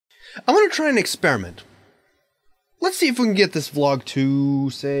I want to try an experiment. Let's see if we can get this vlog to,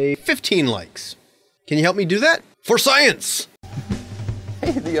 say, 15 likes. Can you help me do that? For science!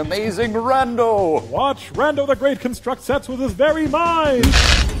 Hey, the amazing Rando! Watch Rando the Great construct sets with his very mind!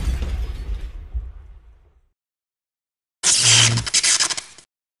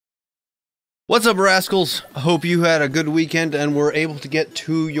 What's up, rascals? I hope you had a good weekend and were able to get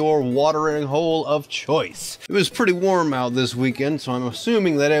to your watering hole of choice. It was pretty warm out this weekend, so I'm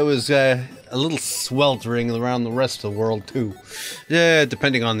assuming that it was a little sweltering around the rest of the world too.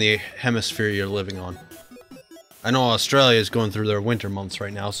 Depending on the hemisphere you're living on. I know Australia is going through their winter months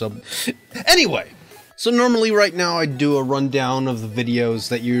right now, so... Anyway! So normally right now I do a rundown of the videos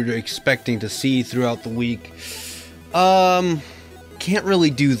that you're expecting to see throughout the week. Can't really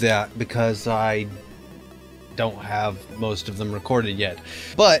do that because I don't have most of them recorded yet.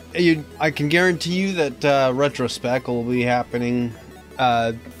 But I can guarantee you that Retrospec will be happening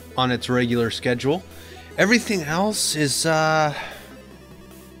on its regular schedule. Everything else is kind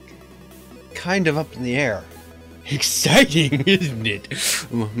of up in the air. Exciting, isn't it?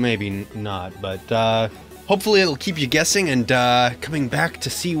 Well, maybe not, but hopefully it'll keep you guessing and coming back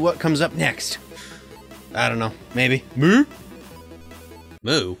to see what comes up next. I don't know, maybe. Moo?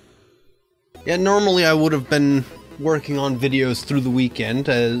 Moo? Yeah, normally I would have been working on videos through the weekend,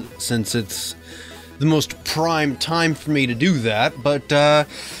 since it's the most prime time for me to do that, but I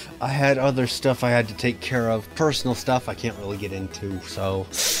had other stuff I had to take care of, personal stuff I can't really get into, so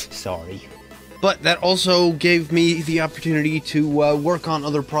sorry. But that also gave me the opportunity to work on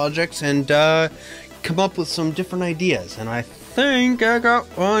other projects and come up with some different ideas, and I think I got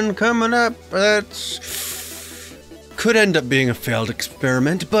one coming up that's... could end up being a failed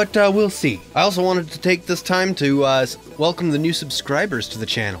experiment, but we'll see. I also wanted to take this time to welcome the new subscribers to the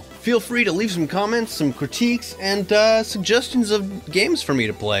channel. Feel free to leave some comments, some critiques, and suggestions of games for me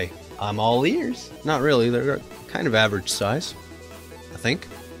to play. I'm all ears. Not really, they're kind of average size, I think.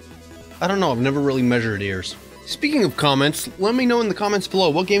 I don't know, I've never really measured ears. Speaking of comments, let me know in the comments below,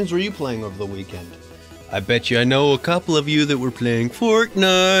 what games were you playing over the weekend? I bet you I know a couple of you that were playing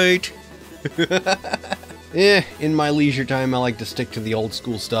Fortnite. In my leisure time, I like to stick to the old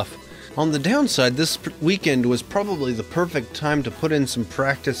school stuff. On the downside, this weekend was probably the perfect time to put in some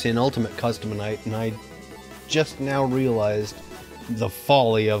practice in Ultimate Custom Night, and I just now realized the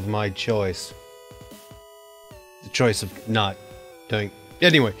folly of my choice. The choice of not doing...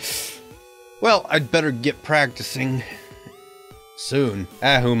 Anyway. Well, I'd better get practicing soon.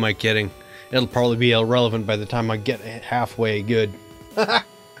 Who am I kidding? It'll probably be irrelevant by the time I get halfway good.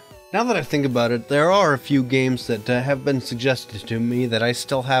 Now that I think about it, there are a few games that have been suggested to me that I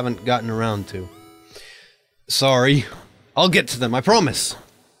still haven't gotten around to. Sorry. I'll get to them, I promise.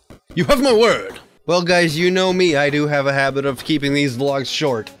 You have my word. Well guys, you know me, I do have a habit of keeping these vlogs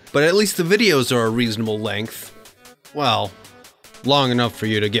short, but at least the videos are a reasonable length. Well, long enough for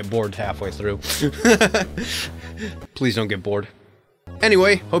you to get bored halfway through. Please don't get bored.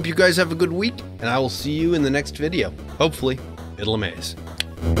 Anyway, hope you guys have a good week, and I will see you in the next video. Hopefully, it'll amaze.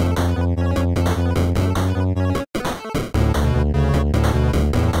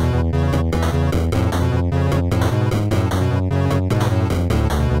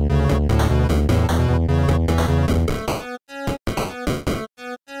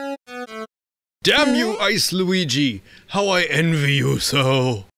 Damn you, Ice Luigi! How I envy you so!